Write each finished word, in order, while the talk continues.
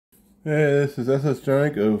Hey, this is SS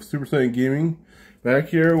Jonic of Super Saiyan Gaming, back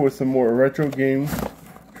here with some more retro game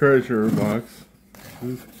treasure box.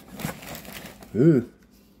 Ooh.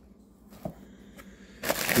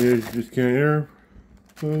 Here's just can't hear.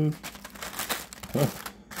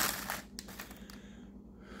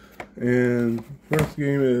 And first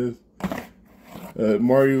game is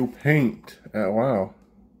Mario Paint. Wow.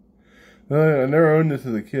 I never owned this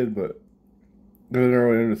as a kid, but I never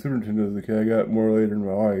really owned a Super Nintendo as a kid. I got more later in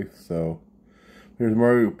my life, so here's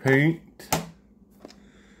Mario Paint.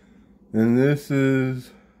 And this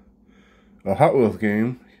is a Hot Wheels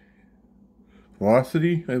game.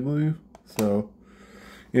 Velocity, I believe. So,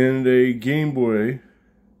 and a Game Boy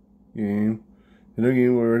game. And a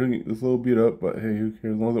Game Boy, I think it's a little beat up, but hey, who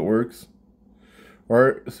cares as long as it works.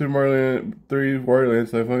 Super Mario Land 3 Wario Land,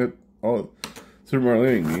 so I got all Super Mario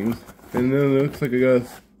Land games. And then it looks like a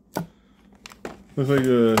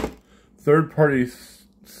third-party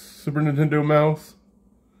Super Nintendo mouse.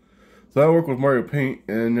 So that'll work with Mario Paint,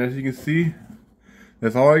 and as you can see,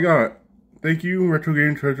 that's all I got. Thank you, Retro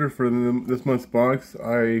Game Treasure, for this month's box.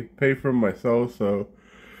 I pay for myself, so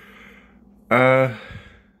and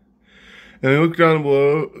look down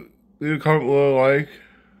below, leave a comment below, like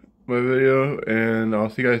my video, and I'll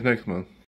see you guys next month.